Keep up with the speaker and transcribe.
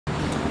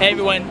Hey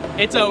everyone,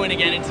 it's Owen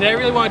again, and today I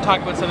really want to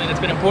talk about something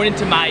that's been important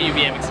to my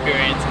UVM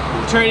experience,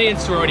 fraternity and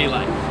sorority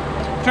life.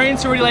 Fraternity and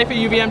sorority life at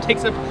UVM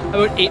takes up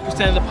about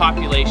 8% of the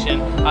population,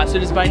 so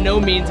it is by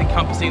no means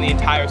encompassing the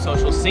entire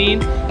social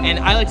scene, and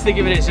I like to think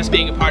of it as just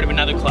being a part of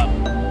another club.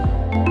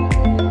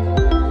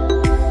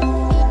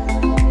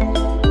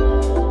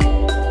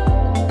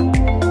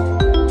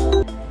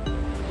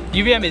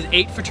 UVM is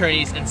 8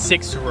 fraternities and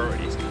 6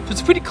 sororities, so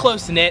it's a pretty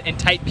close-knit and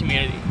tight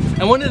community.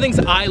 And one of the things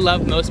I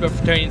love most about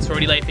fraternity and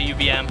sorority life at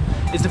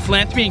UVM is the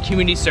philanthropy and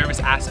community service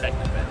aspect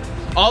of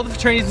it. All the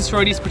fraternities and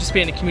sororities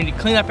participate in a community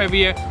cleanup every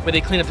year where they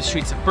clean up the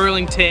streets of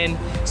Burlington.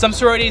 Some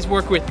sororities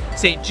work with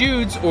St.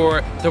 Jude's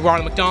or the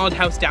Ronald McDonald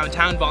House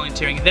downtown,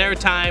 volunteering their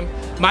time.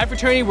 My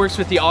fraternity works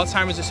with the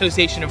Alzheimer's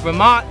Association of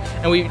Vermont,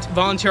 and we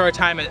volunteer our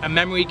time at a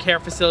memory care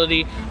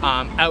facility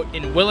out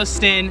in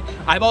Williston.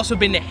 I've also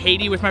been to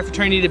Haiti with my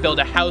fraternity to build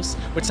a house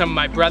with some of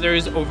my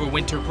brothers over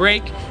winter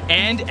break,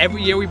 and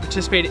every year we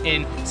participate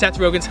in Seth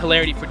Rogen's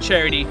Hilarity for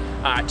Charity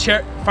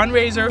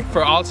fundraiser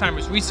for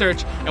Alzheimer's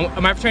research, and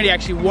my fraternity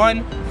actually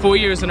won 4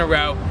 years in a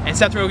row, and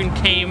Seth Rogen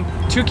came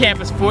to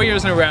campus 4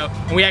 years in a row,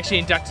 and we actually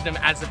inducted him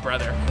as a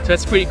brother, so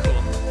that's pretty cool.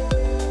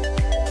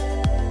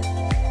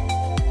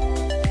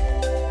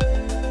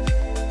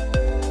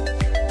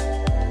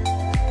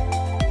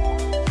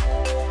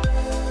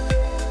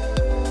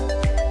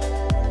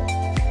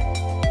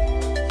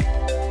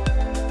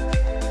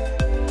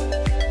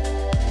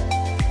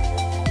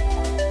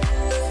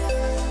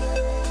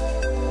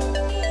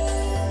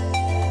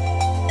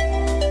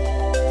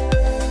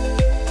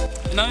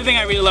 Another thing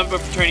I really love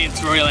about fraternity and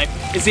sorority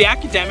life is the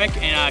academic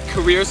and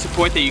career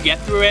support that you get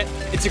through it.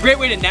 It's a great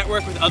way to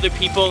network with other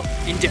people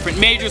in different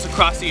majors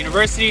across the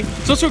university.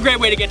 It's also a great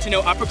way to get to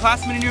know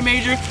upperclassmen in your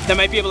major that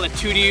might be able to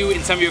tutor you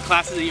in some of your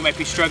classes that you might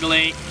be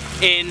struggling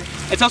in.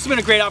 It's also been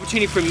a great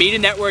opportunity for me to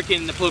network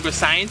in the political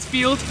science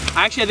field.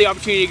 I actually had the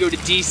opportunity to go to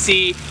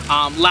DC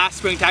last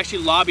spring to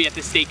actually lobby at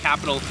the state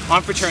capitol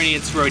on fraternity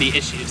and sorority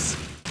issues.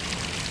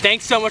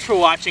 Thanks so much for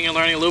watching and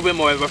learning a little bit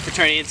more about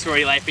fraternity and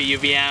sorority life at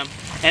UVM.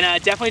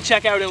 And definitely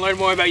check out and learn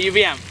more about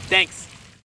UVM. Thanks.